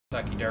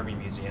Kentucky Derby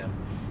Museum,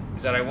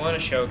 is that I want to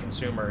show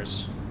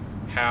consumers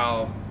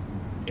how,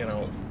 you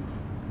know,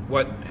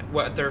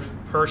 what their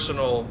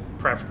personal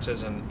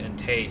preferences and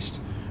taste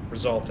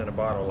result in a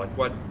bottle. Like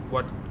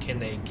what can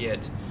they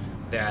get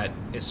that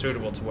is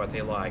suitable to what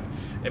they like.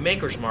 And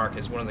Maker's Mark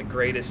is one of the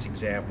greatest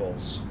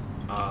examples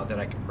that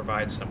I can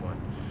provide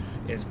someone.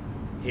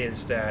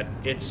 Is that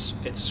it's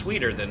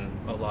sweeter than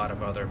a lot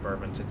of other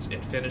bourbons.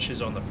 It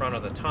finishes on the front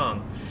of the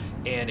tongue,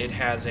 and it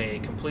has a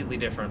completely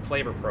different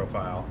flavor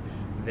profile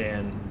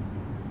than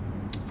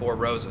Four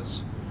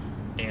Roses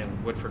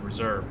and Woodford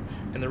Reserve.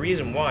 And the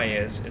reason why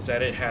is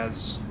that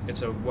it's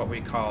what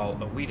we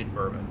call a wheated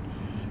bourbon.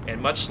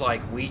 And much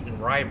like wheat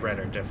and rye bred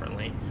are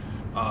differently,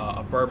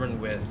 a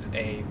bourbon with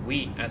a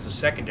wheat as a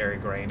secondary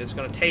grain is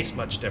going to taste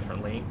much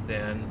differently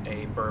than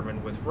a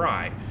bourbon with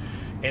rye.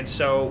 And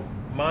so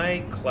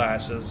my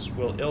classes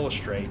will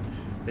illustrate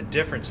the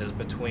differences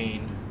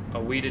between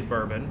a wheated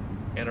bourbon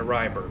and a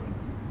rye bourbon.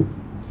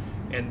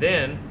 And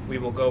then we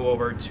will go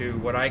over to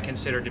what I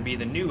consider to be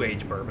the new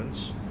age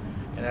bourbons,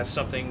 and that's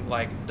something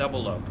like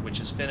Double Oaked, which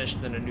is finished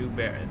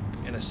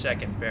in a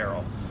second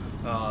barrel.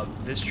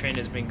 This trend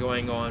has been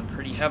going on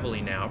pretty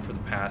heavily now for the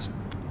past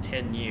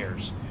 10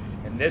 years.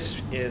 And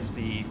this is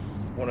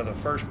one of the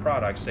first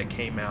products that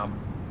came out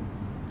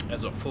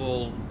as a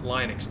full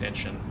line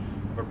extension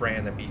of a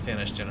brand that be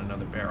finished in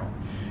another barrel.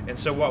 And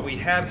so what we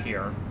have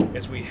here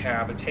is we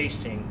have a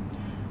tasting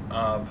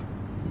of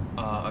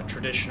a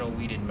traditional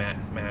wheated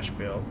mash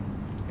bill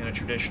and a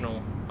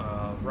traditional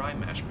rye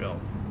mash bill,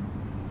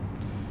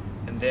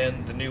 and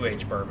then the new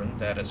age bourbon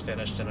that is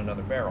finished in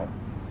another barrel.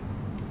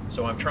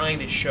 So I'm trying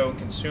to show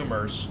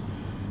consumers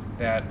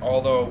that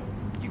although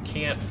you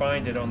can't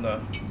find it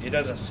it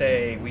doesn't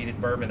say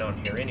wheated bourbon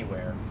on here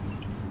anywhere,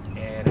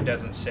 and it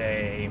doesn't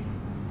say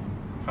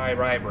high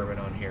rye bourbon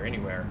on here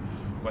anywhere.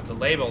 What the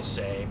labels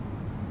say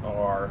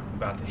are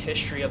about the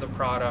history of the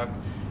product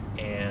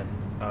and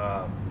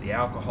the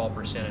alcohol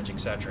percentage,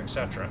 etc.,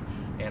 etc.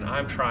 And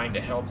I'm trying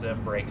to help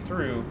them break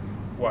through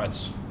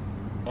what's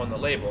on the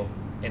label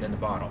and in the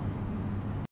bottle.